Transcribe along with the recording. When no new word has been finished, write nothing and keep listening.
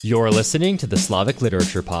You're listening to the Slavic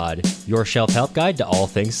Literature Pod, your shelf help guide to all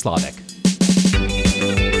things Slavic.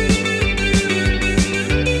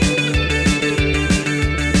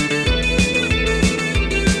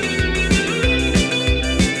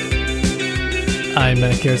 I'm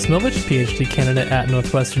Matt Gerasimovich, PhD candidate at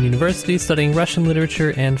Northwestern University, studying Russian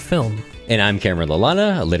literature and film. And I'm Cameron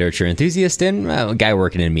Lalana, a literature enthusiast and a guy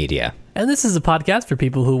working in media. And this is a podcast for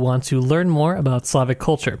people who want to learn more about Slavic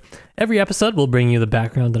culture. Every episode will bring you the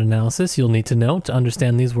background and analysis you'll need to know to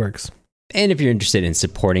understand these works. And if you're interested in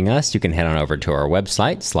supporting us, you can head on over to our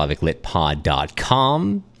website,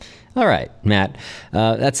 slaviclitpod.com. All right, Matt,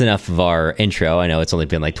 that's enough of our intro. I know it's only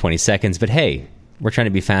been like 20 seconds, but hey, we're trying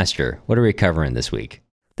to be faster. What are we covering this week?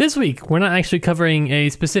 This week, we're not actually covering a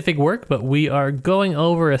specific work, but we are going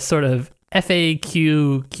over a sort of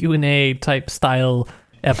FAQ, Q&A type style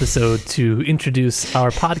episode to introduce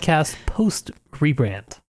our podcast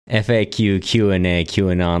post-rebrand. FAQ, Q&A,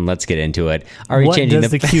 QAnon, let's get into it. What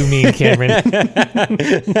does the Q mean, Cameron?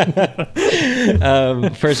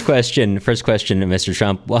 First question, Mr.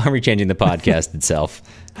 Trump. Why are we changing the podcast itself?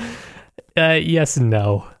 Yes and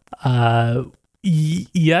no.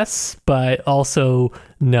 Yes, but also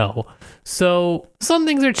no. So some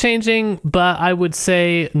things are changing, but I would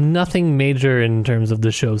say nothing major in terms of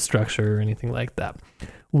the show structure or anything like that.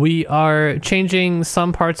 We are changing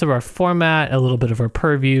some parts of our format, a little bit of our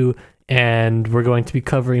purview, and we're going to be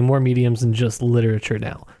covering more mediums than just literature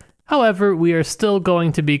now. However, we are still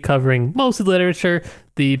going to be covering mostly literature.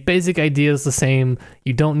 The basic idea is the same.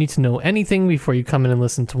 You don't need to know anything before you come in and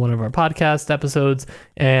listen to one of our podcast episodes.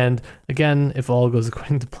 And again, if all goes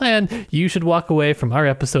according to plan, you should walk away from our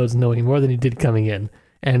episodes knowing more than you did coming in.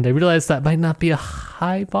 And I realize that might not be a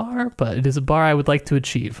high bar, but it is a bar I would like to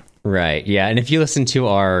achieve. Right, yeah. And if you listen to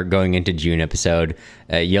our Going Into June episode,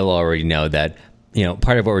 you'll already know that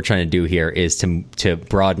part of what we're trying to do here is to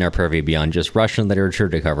broaden our purview beyond just Russian literature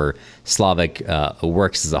to cover Slavic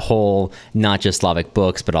works as a whole, not just Slavic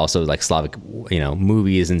books, but also like Slavic,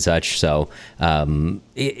 movies and such. So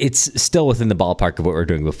it's still within the ballpark of what we were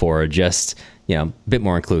doing before, just, a bit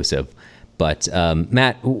more inclusive. But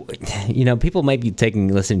Matt, people might be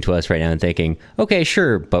listening to us right now and thinking, okay,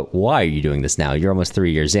 sure, but why are you doing this now? You're almost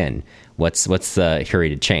 3 years in. What's the hurry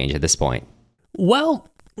to change at this point? Well,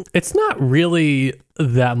 it's not really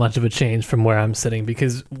that much of a change from where I'm sitting,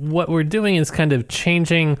 because what we're doing is kind of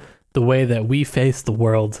changing the way that we face the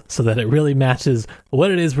world so that it really matches what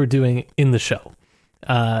it is we're doing in the show.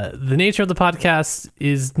 The nature of the podcast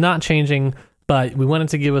is not changing, but we wanted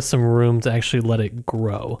to give us some room to actually let it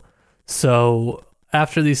grow. So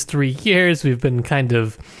after these 3 years, we've been kind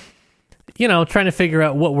of, trying to figure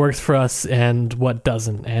out what works for us and what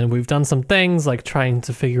doesn't. And we've done some things like trying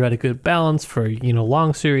to figure out a good balance for,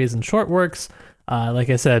 long series and short works. Like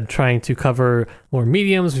I said, trying to cover more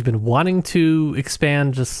mediums. We've been wanting to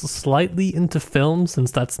expand just slightly into film,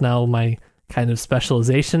 since that's now my kind of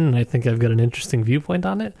specialization. And I think I've got an interesting viewpoint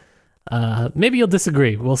on it. Maybe you'll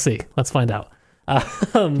disagree. We'll see. Let's find out.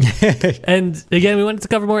 And again, we wanted to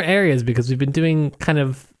cover more areas because we've been doing kind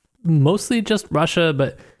of mostly just Russia,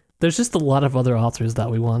 but there's just a lot of other authors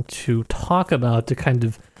that we want to talk about to kind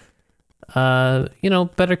of,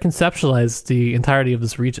 better conceptualize the entirety of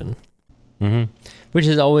this region. Mm-hmm. Which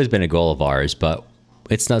has always been a goal of ours, but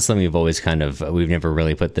it's not something we've never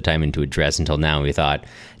really put the time into address until now. We thought,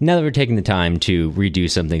 now that we're taking the time to redo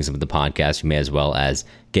some things of the podcast, we may as well as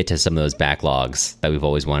get to some of those backlogs that we've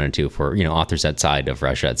always wanted to for, authors outside of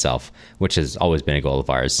Russia itself, which has always been a goal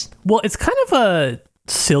of ours. Well, it's kind of a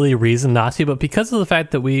silly reason not to, but because of the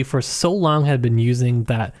fact that we for so long had been using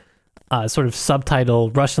that sort of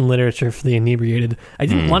subtitle Russian literature for the inebriated, I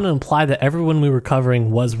didn't want to imply that everyone we were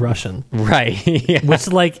covering was Russian. Right. Yeah. Which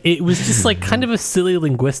it was just kind of a silly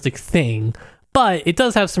linguistic thing, but it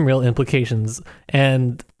does have some real implications.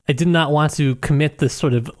 And I did not want to commit this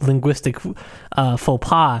sort of linguistic faux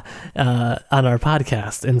pas on our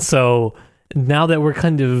podcast. And so now that we're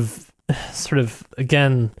kind of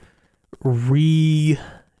again, redoing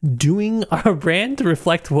our brand to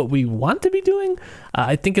reflect what we want to be doing,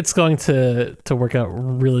 I think it's going to work out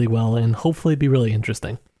really well and hopefully be really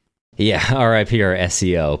interesting. Yeah, RIP our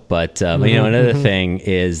SEO. But another thing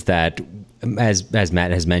is that, as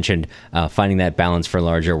Matt has mentioned, finding that balance for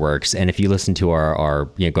larger works. And if you listen to our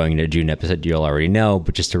Going Into June episode, you'll already know.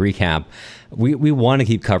 But just to recap, we want to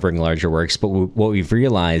keep covering larger works, but what we've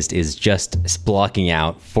realized is just blocking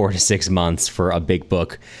out 4 to 6 months for a big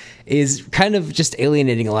book is kind of just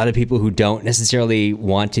alienating a lot of people who don't necessarily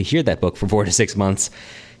want to hear that book for 4 to 6 months.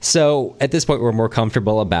 So at this point, we're more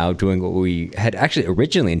comfortable about doing what we had actually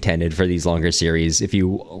originally intended for these longer series. If you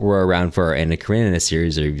were around for our Anna Karenina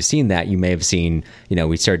series, or you've seen that, you may have seen,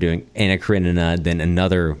 we started doing Anna Karenina, then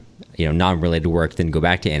another, non-related work, then go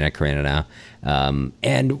back to Anna Karenina.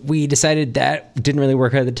 And we decided that didn't really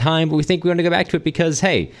work at the time, but we think we want to go back to it because,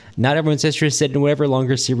 hey, not everyone's interested in whatever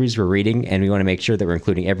longer series we're reading, and we want to make sure that we're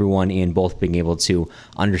including everyone in both being able to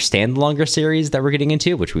understand the longer series that we're getting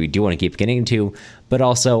into, which we do want to keep getting into, but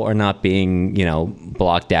also are not being,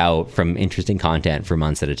 blocked out from interesting content for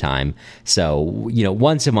months at a time. So,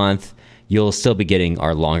 once a month, you'll still be getting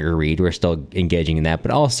our longer read. We're still engaging in that.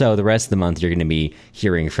 But also the rest of the month, you're going to be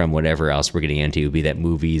hearing from whatever else we're getting into, be that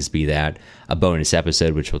movies, be that a bonus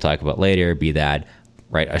episode, which we'll talk about later, be that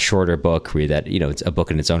a shorter book, be that, it's a book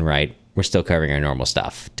in its own right. We're still covering our normal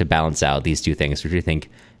stuff to balance out these two things, which we think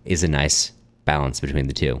is a nice balance between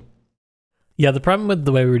the two. Yeah, the problem with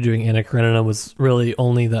the way we were doing Anna Karenina was really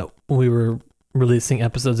only that we were releasing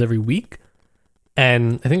episodes every week.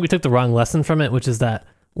 And I think we took the wrong lesson from it, which is that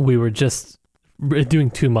we were just doing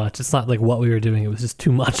too much. It's not like what we were doing. It was just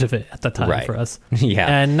too much of it at the time for us. Yeah.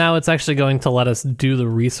 And now it's actually going to let us do the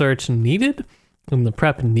research needed and the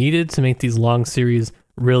prep needed to make these long series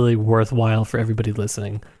really worthwhile for everybody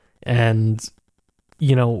listening. And,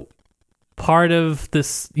 part of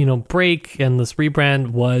this, break and this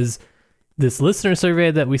rebrand was this listener survey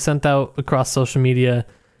that we sent out across social media.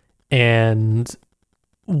 And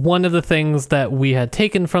one of the things that we had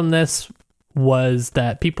taken from this was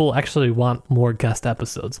that people actually want more guest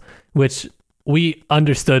episodes, which we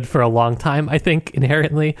understood for a long time, I think,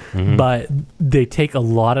 inherently, but they take a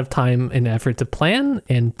lot of time and effort to plan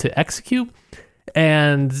and to execute.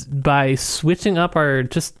 And by switching up our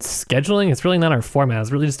just scheduling, it's really not our format,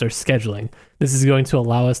 it's really just our scheduling. This is going to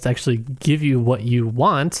allow us to actually give you what you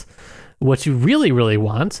want, what you really, really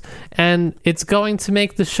want, and it's going to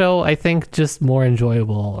make the show, I think, just more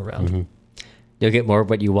enjoyable all around. You'll get more of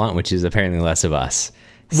what you want, which is apparently less of us.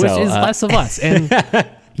 Which is less of us. And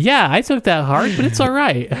yeah, I took that hard, but it's all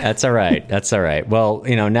right. That's all right. That's all right. Well,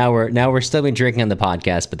 now we're still been drinking on the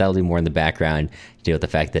podcast, but that'll be more in the background to deal with the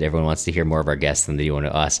fact that everyone wants to hear more of our guests than they do want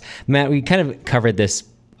to us. Matt, we kind of covered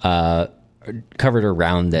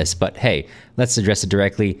around this, but hey, let's address it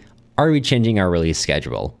directly. Are we changing our release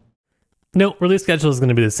schedule? No, release schedule is going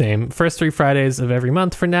to be the same. First 3 Fridays of every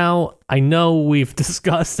month for now. I know we've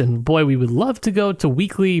discussed, and boy, we would love to go to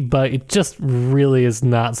weekly, but it just really is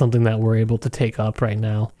not something that we're able to take up right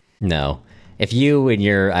now. No. If you and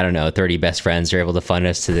your, 30 best friends are able to fund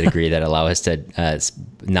us to the degree that allow us to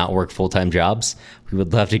not work full-time jobs, we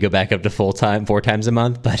would love to go back up to full-time 4 times a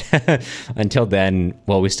month. But until then,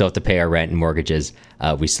 we still have to pay our rent and mortgages.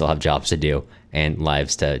 We still have jobs to do and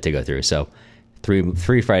lives to go through. So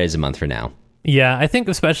 3 Fridays a month for now. Yeah, I think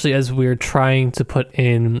especially as we're trying to put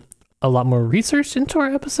in a lot more research into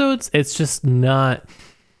our episodes, it's just not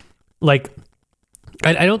like,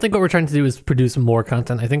 I don't think what we're trying to do is produce more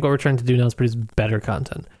content. I think what we're trying to do now is produce better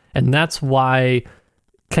content. And that's why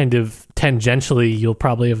kind of tangentially, you'll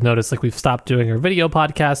probably have noticed like we've stopped doing our video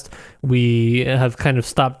podcast. We have kind of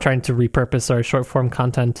stopped trying to repurpose our short form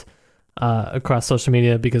content across social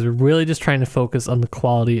media because we're really just trying to focus on the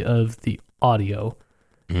quality of the audio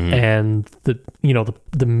and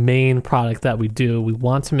the main product that we do. We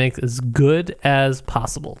want to make as good as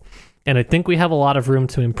possible, and I think we have a lot of room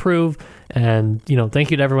to improve. And thank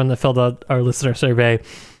you to everyone that filled out our listener survey.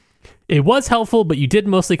 It was helpful, but you did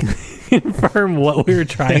mostly confirm what we were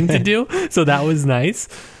trying to do, so that was nice.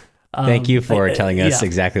 Thank you for telling us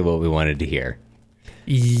exactly what we wanted to hear.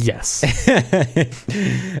 Yes.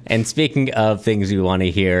 And speaking of things we want to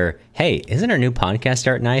hear, hey, isn't our new podcast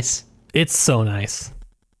art nice? It's so nice.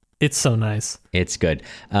 It's so nice. It's good.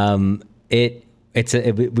 We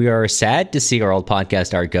are sad to see our old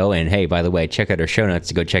podcast art go. And hey, by the way, check out our show notes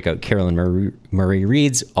to go check out Carolyn Marie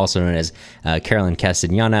Reeds, also known as Carolyn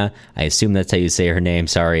Castagnana. I assume that's how you say her name.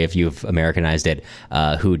 Sorry if you've Americanized it.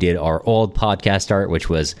 Who did our old podcast art, which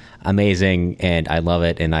was amazing, and I love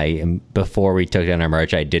it. And before we took down our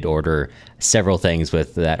merch, I did order several things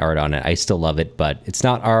with that art on it. I still love it, but it's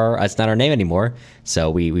not our name anymore.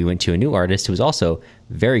 So we went to a new artist who was also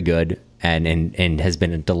very good and has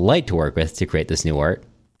been a delight to work with to create this new art.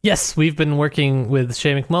 Yes, we've been working with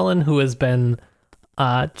Shay McMullen, who has been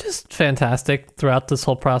just fantastic throughout this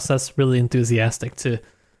whole process, really enthusiastic to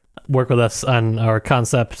work with us on our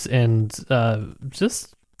concepts, and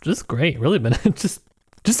just great. Really been just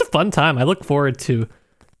a fun time. I look forward to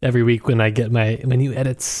every week when I get my new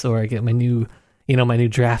edits or I get my new my new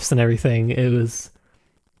drafts and everything. It was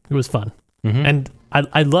fun. And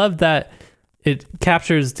I love that it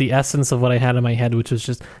captures the essence of what I had in my head, which was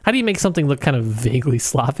just how do you make something look kind of vaguely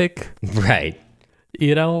Slavic, Right.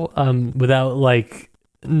 without like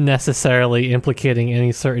necessarily implicating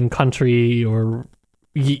any certain country or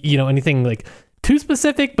anything like too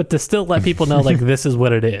specific, but to still let people know like this is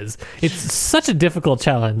what it is. It's such a difficult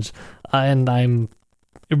challenge, and I'm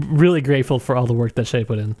really grateful for all the work that Shay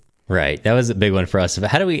put in. Right. That was a big one for us.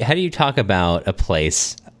 How do you talk about a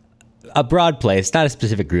place, a broad place, not a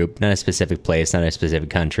specific group, not a specific place, not a specific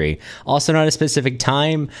country, also not a specific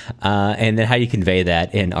time, and then how do you convey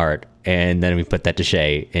that in art? And then we put that to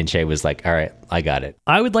Shay, and Shay was like, all right, I got it.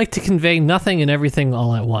 I would like to convey nothing and everything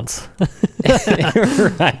all at once.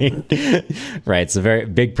 Right. So very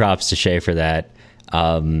big props to Shay for that.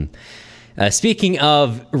 Speaking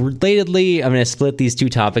of relatedly, I'm going to split these two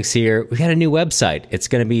topics here. We got a new website. It's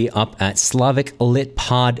going to be up at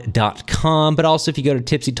slaviclitpod.com, but also if you go to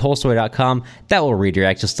tipsytolstoy.com, that will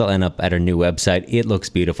redirect. You'll still end up at our new website. It looks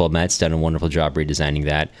beautiful. Matt's done a wonderful job redesigning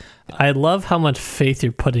that. I love how much faith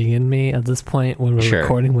you're putting in me at this point when we're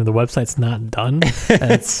recording, when the website's not done.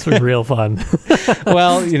 It's real fun.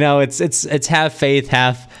 Well, it's half faith,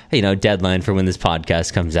 half, deadline for when this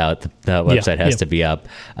podcast comes out. The website has to be up.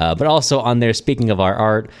 But also on there, speaking of our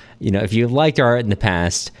art, if you liked our art in the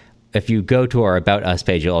past, if you go to our About Us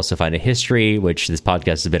page, you'll also find a history, which this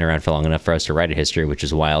podcast has been around for long enough for us to write a history, which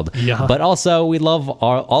is wild. Yeah. But also, we love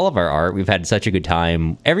all of our art. We've had such a good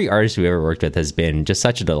time. Every artist we've ever worked with has been just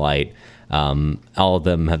such a delight. All of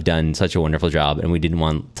them have done such a wonderful job, and we didn't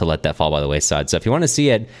want to let that fall by the wayside. So if you want to see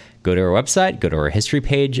it, go to our website, go to our history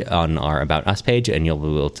page on our About Us page, and you'll be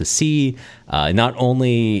able to see not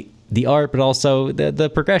only the art, but also the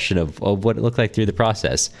progression of what it looked like through the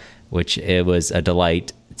process, which it was a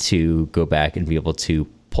delight to go back and be able to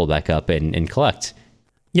pull back up and collect.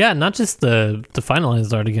 Yeah, not just the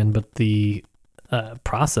finalized art again, but the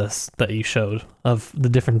process that you showed of the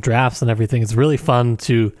different drafts and everything. It's really fun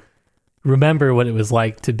to remember what it was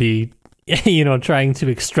like to be, trying to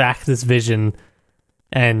extract this vision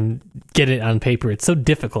and get it on paper. It's so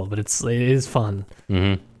difficult, but it is fun.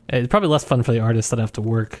 Mm-hmm. It's probably less fun for the artists that have to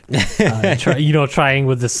work, trying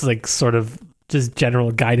with this like sort of just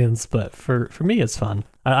general guidance. But for me, it's fun.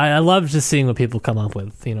 I love just seeing what people come up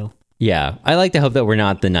with, Yeah, I like to hope that we're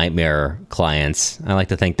not the nightmare clients. I like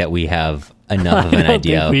to think that we have enough of an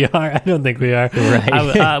idea. I don't think we are. Right.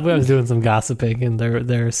 I was doing some gossiping, and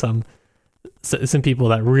there are some people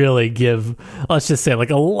that really give, let's just say,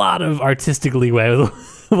 like a lot of artistic leeway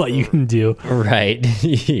with what you can do. Right.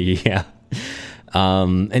 Yeah.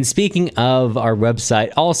 And speaking of our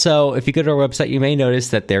website, also, if you go to our website, you may notice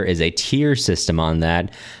that there is a tier system on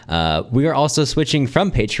that. We are also switching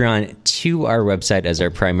from Patreon to our website as our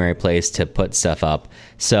primary place to put stuff up.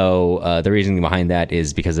 So the reasoning behind that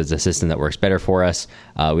is because it's a system that works better for us.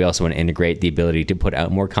 We also want to integrate the ability to put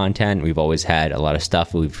out more content. We've always had a lot of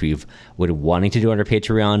stuff we've been wanting to do on our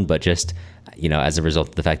Patreon, but just as a result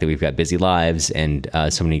of the fact that we've got busy lives and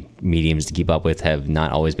so many mediums to keep up with, have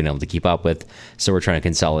not always been able to keep up with. So we're trying to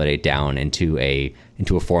consolidate down into a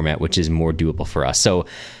format which is more doable for us. So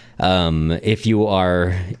if you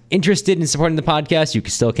are interested in supporting the podcast, you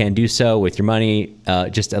still can do so with your money.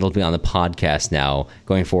 Just it'll be on the podcast now.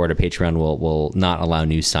 Going forward, our Patreon will not allow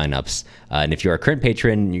new signups. And if you're a current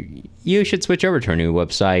patron, you should switch over to our new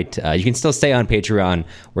website. You can still stay on Patreon.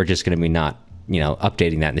 We're just going to be not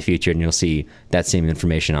updating that in the future, and you'll see that same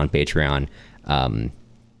information on Patreon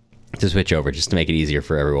to switch over, just to make it easier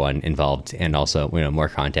for everyone involved, and also more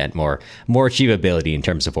content, more achievability in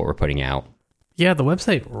terms of what we're putting out. Yeah, the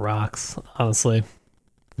website rocks, honestly.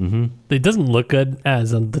 Mm-hmm. It doesn't look good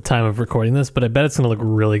as of the time of recording this, but I bet it's going to look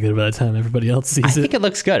really good by the time everybody else sees it. I think it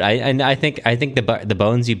looks good. I think the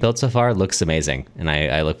bones you built so far looks amazing, and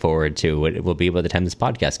I look forward to what it will be by the time this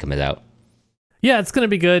podcast comes out. Yeah, it's going to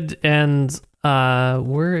be good, and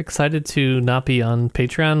we're excited to not be on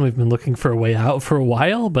Patreon. We've been looking for a way out for a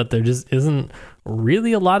while, but there just isn't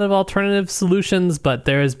really a lot of alternative solutions, but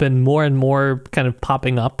there has been more and more kind of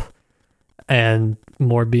popping up and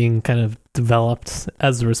more being kind of developed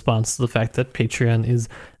as a response to the fact that Patreon is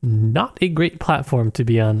not a great platform to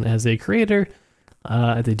be on as a creator.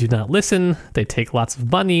 They do not listen. They take lots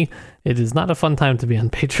of money. It is not a fun time to be on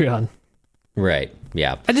Patreon. Right.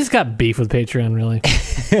 Yeah. I just got beef with Patreon, really.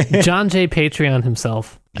 John J. Patreon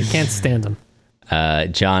himself. I can't stand him.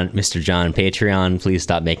 Mr. John Patreon, please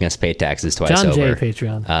stop making us pay taxes twice over. John J.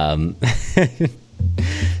 Patreon.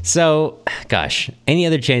 So, gosh, any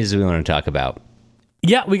other changes we want to talk about?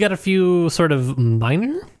 Yeah, we got a few sort of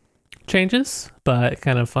minor changes, but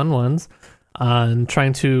kind of fun ones. On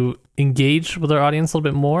trying to engage with our audience a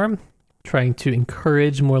little bit more, trying to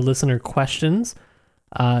encourage more listener questions.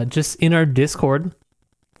 just in our Discord.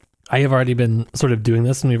 I have already been sort of doing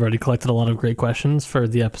this, and we've already collected a lot of great questions for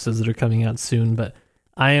the episodes that are coming out soon, but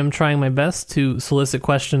I am trying my best to solicit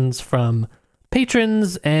questions from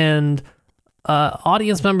patrons and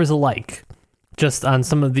audience members alike, just on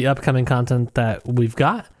some of the upcoming content that we've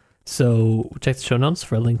got. So check the show notes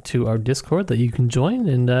for a link to our Discord that you can join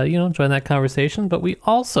and, join that conversation. But we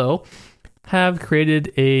also have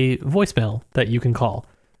created a voicemail that you can call.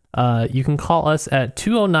 You can call us at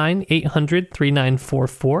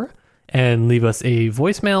 209-800-3944 and leave us a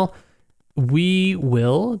voicemail. We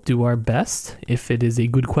will do our best, if it is a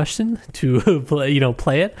good question, to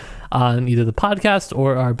play it on either the podcast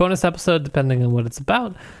or our bonus episode, depending on what it's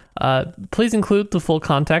about. Please include the full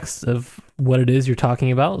context of what it is you're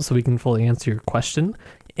talking about so we can fully answer your question.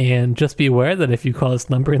 And just be aware that if you call this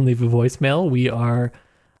number and leave a voicemail, we are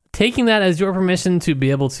taking that as your permission to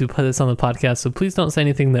be able to put this on the podcast. So please don't say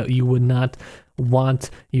anything that you would not want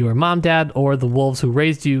your mom, dad, or the wolves who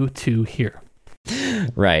raised you to hear.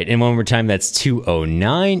 Right. And one more time, that's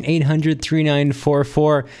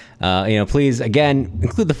 209-800-3944. Please, again,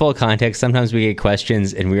 include the full context. Sometimes we get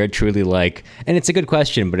questions and we are truly like, and it's a good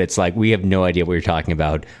question, but it's like, we have no idea what you're talking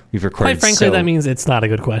about. We've recorded. Quite frankly, that means it's not a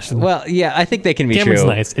good question. Well, yeah, I think they can be Cameron's true.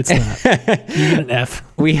 Nice. It's not. You get an F.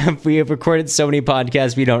 We have recorded so many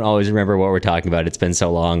podcasts. We don't always remember what we're talking about. It's been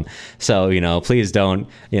so long. So, please don't,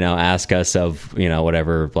 ask us of,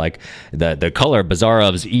 whatever, like the color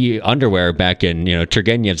Bazarov's underwear back in,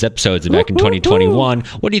 Turgenev's episodes back in 2021.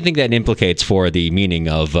 What do you think that implicates for the meaning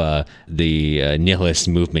of the nihilist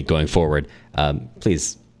movement going forward?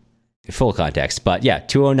 Please, full context. But yeah,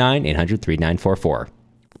 209-800-3944.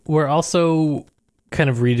 We're also kind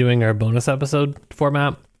of redoing our bonus episode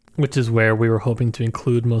format, which is where we were hoping to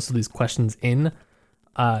include most of these questions in.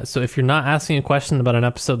 So if you're not asking a question about an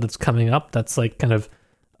episode that's coming up, that's like kind of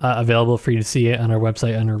available for you to see it on our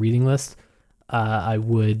website on our reading list. I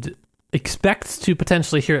would expect to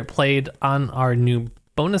potentially hear it played on our new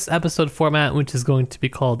bonus episode format, which is going to be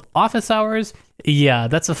called Office Hours. Yeah,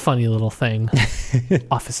 that's a funny little thing.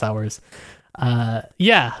 Office Hours. No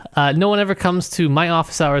one ever comes to my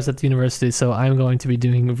office hours at the university, so I'm going to be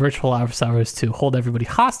doing virtual office hours to hold everybody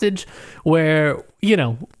hostage, where,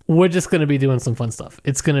 we're just going to be doing some fun stuff.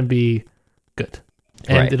 It's going to be good.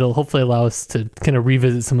 And Right. It'll hopefully allow us to kind of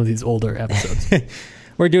revisit some of these older episodes.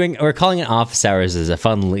 We're calling it Office Hours as a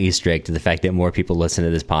fun little Easter egg to the fact that more people listen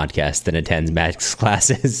to this podcast than attends Matt's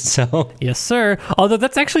classes. So Yes, sir. Although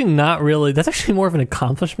that's actually more of an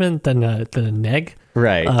accomplishment than a neg.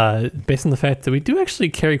 right. Based on the fact that we do actually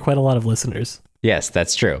carry quite a lot of listeners. Yes,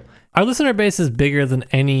 that's true. Our listener base is bigger than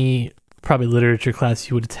any probably literature class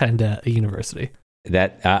you would attend at a university.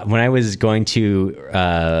 That when I was going to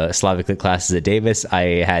Slavic Lit classes at Davis,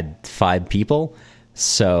 I had 5 people.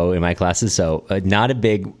 So in my classes, not a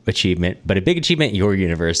big achievement, but a big achievement at your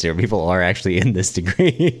university where people are actually in this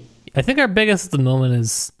degree. I think our biggest at the moment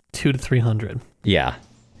is 200 to 300. Yeah.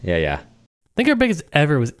 I think our biggest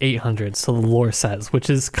ever was 800, so the lore says, which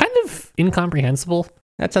is kind of incomprehensible.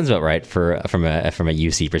 That sounds about right from a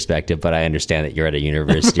UC perspective, but I understand that you're at a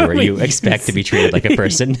university where you expect to be treated like a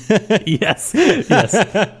person. Yes.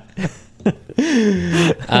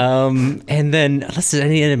 And then, unless there's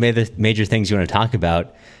any other major things you want to talk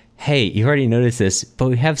about, hey, you already noticed this, but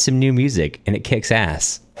we have some new music and it kicks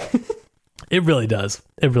ass. It really does.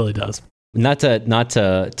 Not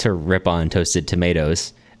to rip on Toasted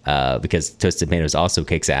Tomatoes, because Toasted Tomatoes also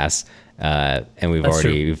kicks ass. And we've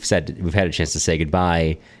had a chance to say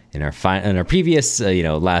goodbye in our previous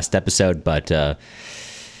last episode, but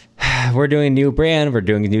we're doing a new brand, we're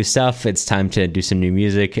doing new stuff. It's time to do some new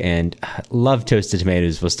music, and love Toasted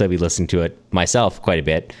Tomatoes. Will still be listening to it myself quite a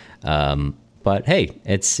bit. But hey,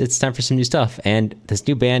 it's time for some new stuff. And this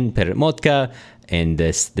new band, Permotka, and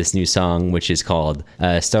this new song, which is called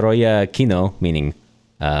Staroya Kino, meaning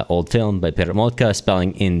old film by Permotka,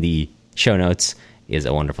 spelling in the show notes, is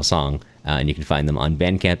a wonderful song. And you can find them on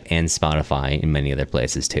Bandcamp and Spotify and many other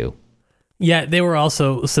places too. Yeah, they were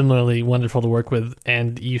also similarly wonderful to work with,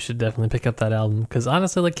 and you should definitely pick up that album, because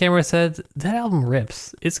honestly, like Cameron said, that album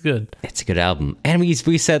rips. It's good. It's a good album. And we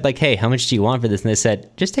said, like, hey, how much do you want for this? And they said,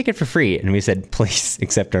 just take it for free. And we said, please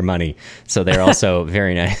accept our money. So they're also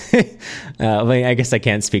very nice. I guess I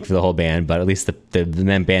can't speak for the whole band, but at least the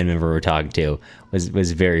band member we're talking to was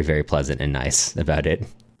very, very pleasant and nice about it.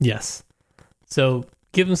 Yes. So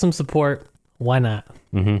give them some support. Why not?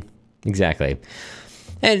 Mm-hmm. Exactly.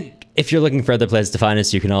 And if you're looking for other places to find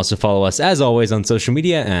us, you can also follow us, as always, on social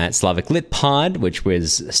media at Slavic Lit Pod, which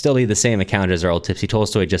was still the same account as our old Tipsy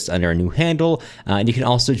Tolstoy, just under a new handle. And you can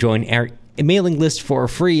also join our a mailing list for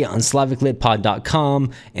free on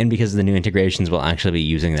SlavicLitPod.com, and because of the new integrations, we'll actually be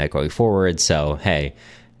using that going forward. So, hey,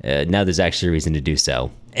 now there's actually a reason to do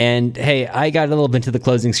so. And hey, I got a little bit to the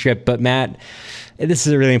closing script, but Matt, this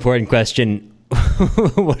is a really important question.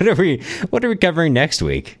 What are we covering next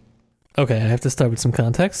week? Okay, I have to start with some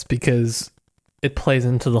context because it plays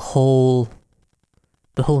into the whole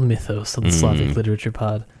mythos of the Slavic Literature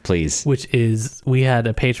Pod. Please. Which is, we had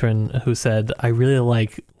a patron who said, I really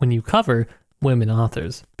like when you cover women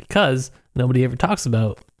authors because nobody ever talks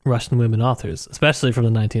about Russian women authors, especially from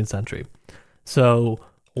the 19th century. So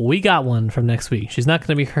we got one from next week. She's not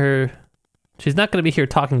going to be here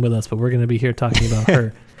talking with us, but we're going to be here talking about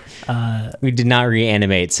her. We did not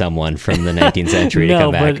reanimate someone from the 19th century to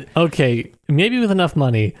come back. But okay, maybe with enough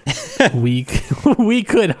money, we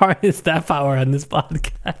could harness that power on this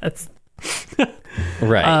podcast.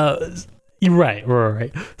 Right.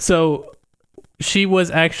 Right. So she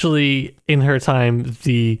was actually, in her time,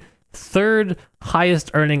 the third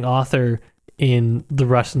highest earning author in the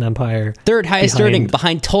Russian Empire. Third highest earning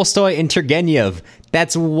behind Tolstoy and Turgenev.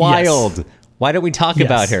 That's wild. Yes. Why don't we talk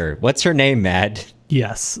about her? What's her name, Matt?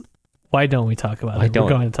 Yes. Why don't we talk about her? We're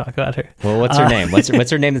going to talk about her. Well, what's her name?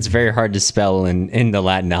 What's her name that's very hard to spell in the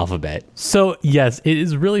Latin alphabet? So, yes, it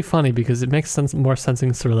is really funny because it makes more sense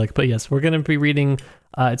in Cyrillic. But yes, we're going to be reading,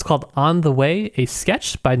 it's called On the Way, a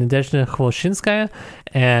sketch by Nadezhda Khvoshchinskaya.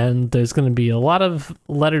 And there's going to be a lot of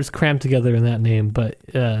letters crammed together in that name. But,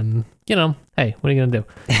 hey, what are you going to do?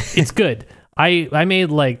 It's good. I made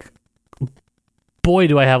boy,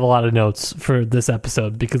 do I have a lot of notes for this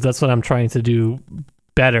episode because that's what I'm trying to do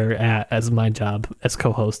better at as my job as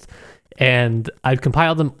co-host. And I've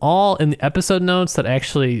compiled them all in the episode notes that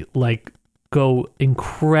actually go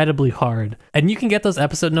incredibly hard. And you can get those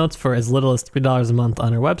episode notes for as little as $3 a month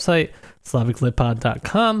on our website,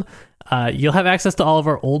 SlavicLitPod.com. You'll have access to all of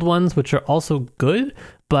our old ones, which are also good,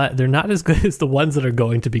 but they're not as good as the ones that are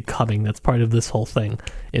going to be coming. That's part of this whole thing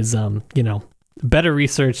is, better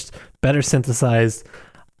researched, better synthesized.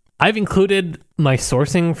 I've included my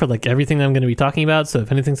sourcing for everything that I'm going to be talking about. So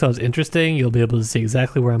if anything sounds interesting, you'll be able to see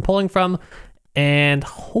exactly where I'm pulling from. And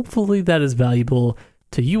hopefully that is valuable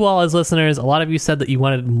to you all as listeners. A lot of you said that you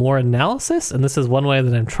wanted more analysis. And this is one way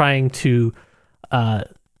that I'm trying to, let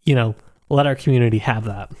our community have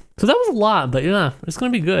that. So that was a lot, but yeah, it's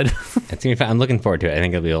going to be good. It's going to be fun. I'm looking forward to it. I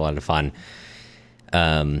think it'll be a lot of fun.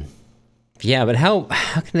 Yeah, but how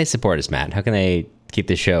can they support us, Matt? How can they keep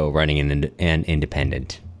the show running and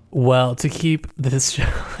independent? Well, to keep this show,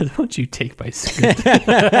 don't you take my script?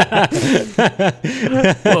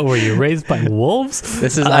 What were you, raised by wolves?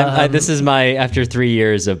 This is my, after 3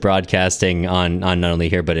 years of broadcasting on not only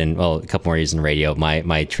here but in a couple more years in radio.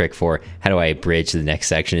 My trick for how do I bridge to the next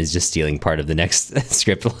section is just stealing part of the next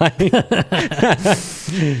script line.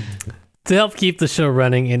 To help keep the show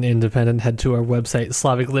running and independent, head to our website,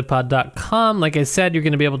 SlavicLitPod.com. Like I said, you're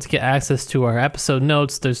going to be able to get access to our episode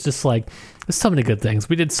notes. There's just there's so many good things.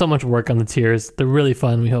 We did so much work on the tiers. They're really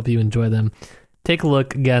fun. We hope you enjoy them. Take a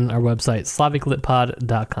look. Again, our website,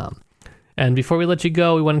 SlavicLitPod.com. And before we let you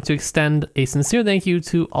go, we wanted to extend a sincere thank you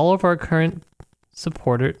to all of our current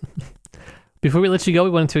supporters.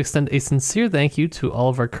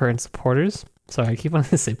 Sorry, I keep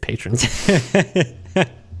wanting to say patrons.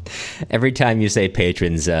 Every time you say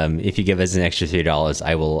patrons, if you give us an extra $3,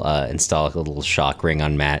 I will install a little shock ring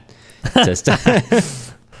on Matt.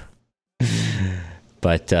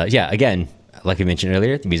 But again, like I mentioned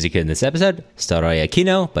earlier, the music in this episode, Staroya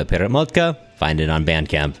Kino by Peremotka. Find it on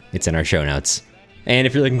Bandcamp. It's in our show notes. And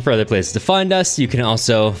if you're looking for other places to find us, you can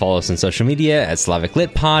also follow us on social media at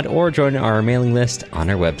SlavicLitPod or join our mailing list on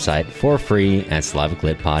our website for free at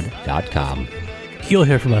SlavicLitPod.com. You'll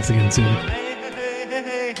hear from us again soon.